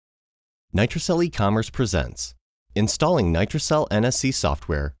NitroCell e-commerce presents Installing NitroCell NSC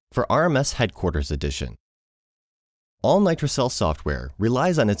software for RMS Headquarters Edition. All NitroCell software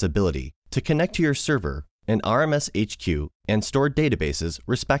relies on its ability to connect to your server and RMS HQ and stored databases,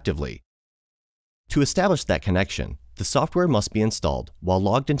 respectively. To establish that connection, the software must be installed while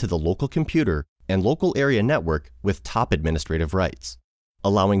logged into the local computer and local area network with top administrative rights,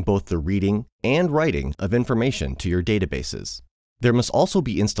 allowing both the reading and writing of information to your databases. There must also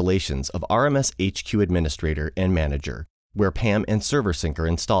be installations of RMS HQ Administrator and Manager, where PAM and Server Sync are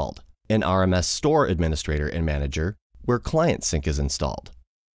installed, and RMS Store Administrator and Manager, where Client Sync is installed.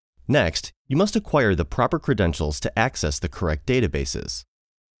 Next, you must acquire the proper credentials to access the correct databases.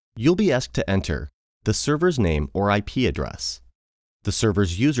 You'll be asked to enter the server's name or IP address, the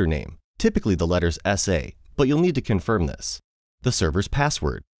server's username, typically the letters SA, but you'll need to confirm this, the server's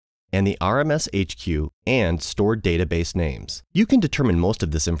password, and the RMS HQ and stored database names. You can determine most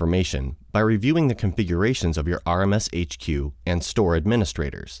of this information by reviewing the configurations of your RMS HQ and store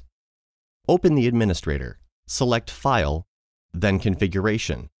administrators. Open the administrator, select File, then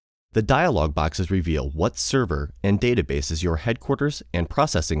Configuration. The dialog boxes reveal what server and databases your headquarters and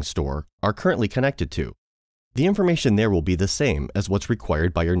processing store are currently connected to. The information there will be the same as what's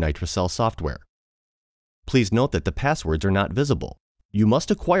required by your NitroCell software. Please note that the passwords are not visible. You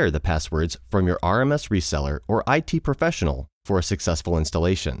must acquire the passwords from your RMS reseller or IT professional for a successful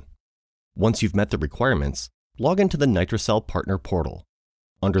installation. Once you've met the requirements, log into the NitroCell Partner Portal.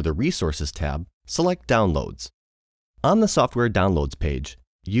 Under the Resources tab, select Downloads. On the Software Downloads page,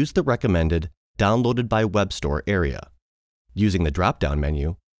 use the recommended Downloaded by Web Store area. Using the drop-down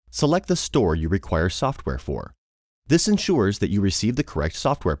menu, select the store you require software for. This ensures that you receive the correct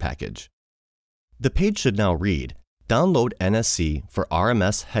software package. The page should now read, Download NSC for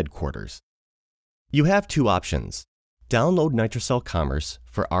RMS Headquarters. You have two options, Download NitroCell Commerce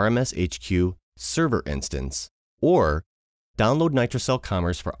for RMS HQ Server Instance, or Download NitroCell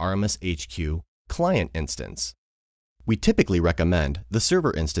Commerce for RMS HQ Client Instance. We typically recommend the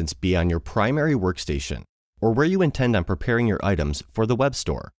server instance be on your primary workstation or where you intend on preparing your items for the web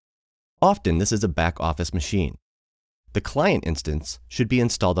store. Often this is a back office machine. The client instance should be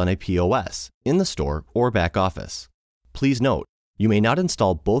installed on a POS in the store or back office. Please note, you may not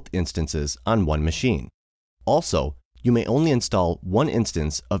install both instances on one machine. Also, you may only install one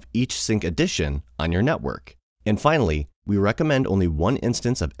instance of each sync edition on your network. And finally, we recommend only one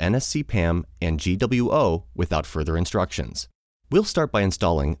instance of NSC PAM and GWO without further instructions. We'll start by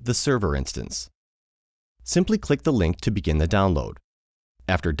installing the server instance. Simply click the link to begin the download.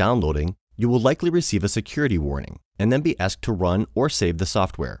 After downloading, you will likely receive a security warning and then be asked to run or save the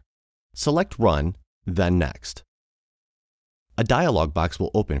software. Select Run, then Next. A dialog box will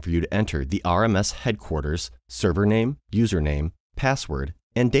open for you to enter the RMS Headquarters server name, username, password,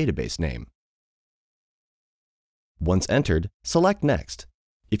 and database name. Once entered, select Next.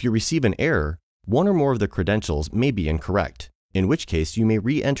 If you receive an error, one or more of the credentials may be incorrect, in which case you may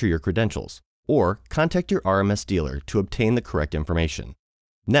re-enter your credentials, or contact your RMS dealer to obtain the correct information.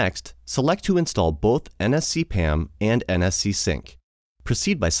 Next, select to install both NSC PAM and NSC Sync.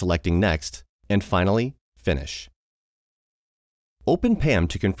 Proceed by selecting Next, and finally, Finish. Open PAM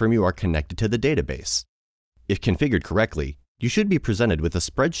to confirm you are connected to the database. If configured correctly, you should be presented with a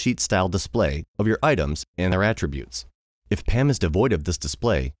spreadsheet-style display of your items and their attributes. If PAM is devoid of this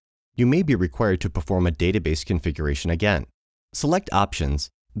display, you may be required to perform a database configuration again. Select Options,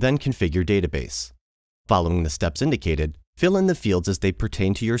 then Configure Database. Following the steps indicated, fill in the fields as they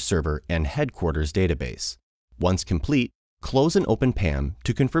pertain to your server and headquarters database. Once complete, close and open PAM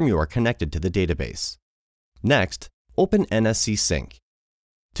to confirm you are connected to the database. Next, open NSC Sync.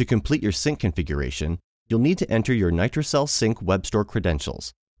 To complete your sync configuration, you'll need to enter your NitroCell Sync Web Store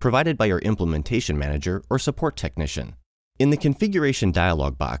credentials, provided by your implementation manager or support technician. In the configuration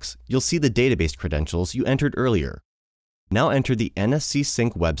dialog box, you'll see the database credentials you entered earlier. Now enter the NSC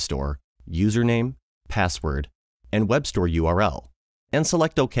Sync Web Store, username, password, and web store URL, and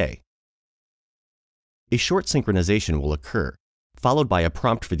select OK. A short synchronization will occur, followed by a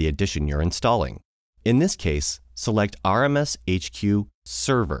prompt for the edition you're installing. In this case, select RMS HQ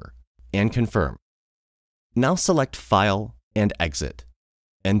Server and confirm. Now select File and Exit,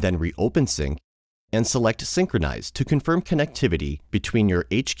 and then reopen Sync and select Synchronize to confirm connectivity between your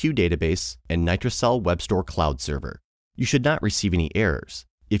HQ database and NitroCell Web Store Cloud Server. You should not receive any errors.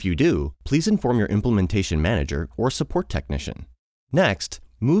 If you do, please inform your implementation manager or support technician. Next,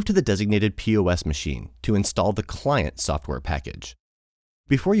 move to the designated POS machine to install the client software package.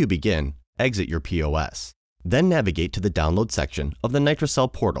 Before you begin, exit your POS. Then navigate to the download section of the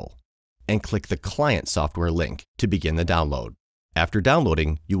NitroCell portal and click the client software link to begin the download. After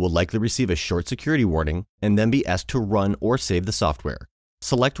downloading, you will likely receive a short security warning and then be asked to run or save the software.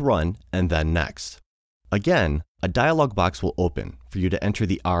 Select Run and then Next. Again, a dialog box will open for you to enter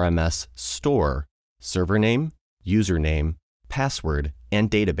the RMS store, server name, username, password, and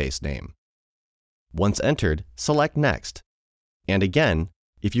database name. Once entered, select Next. And again,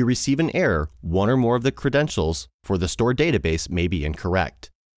 if you receive an error, one or more of the credentials for the store database may be incorrect,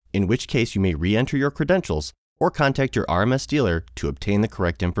 in which case you may re-enter your credentials or contact your RMS dealer to obtain the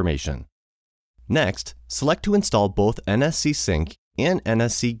correct information. Next, select to install both NSC Sync and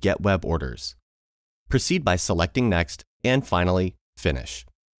NSC Get Web Orders. Proceed by selecting Next and finally, Finish.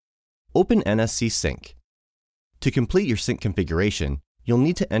 Open NSC Sync. To complete your sync configuration, you'll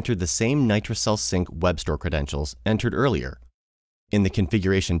need to enter the same NitroCell Sync web store credentials entered earlier. In the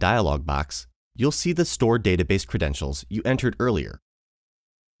configuration dialog box, you'll see the store database credentials you entered earlier.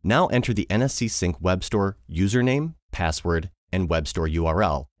 Now enter the NSC Sync web store username, password, and web store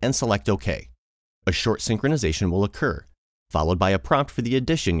URL and select OK. A short synchronization will occur, followed by a prompt for the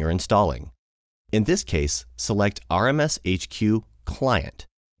edition you're installing. In this case, select RMS HQ Client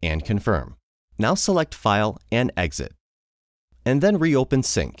and confirm. Now select File and Exit. And then reopen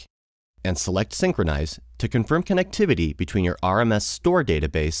Sync and select Synchronize to confirm connectivity between your RMS store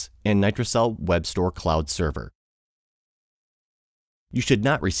database and NitroCell Web Store Cloud server. You should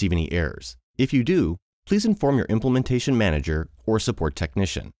not receive any errors. If you do, please inform your implementation manager or support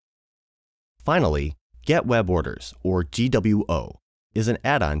technician. Finally, Get Web Orders, or GWO, is an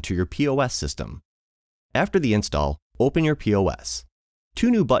add-on to your POS system. After the install, open your POS. Two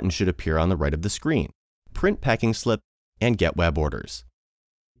new buttons should appear on the right of the screen: Print Packing Slip and Get Web Orders.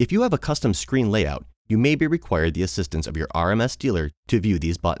 If you have a custom screen layout, you may be required the assistance of your RMS dealer to view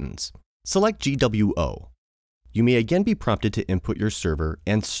these buttons. Select GWO. You may again be prompted to input your server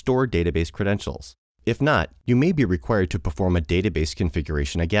and store database credentials. If not, you may be required to perform a database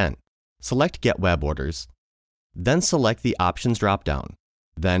configuration again. Select Get Web Orders, then select the Options drop-down,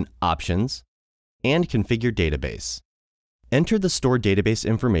 then Options, and Configure Database. Enter the store database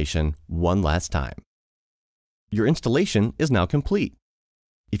information one last time. Your installation is now complete.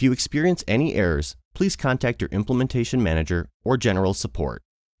 If you experience any errors, please contact your implementation manager or general support.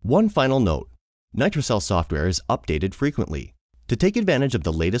 One final note: NitroCell software is updated frequently. To take advantage of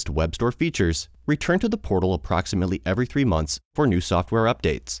the latest web store features, return to the portal approximately every 3 months for new software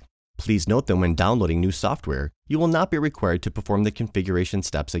updates. Please note that when downloading new software, you will not be required to perform the configuration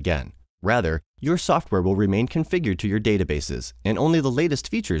steps again. Rather, your software will remain configured to your databases, and only the latest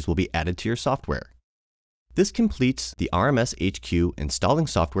features will be added to your software. This completes the RMS HQ installing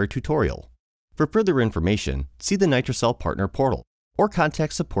software tutorial. For further information, see the NitroCell Partner Portal or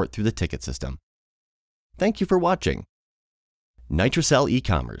contact support through the ticket system. Thank you for watching. NitroCell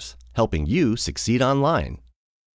e-commerce, helping you succeed online.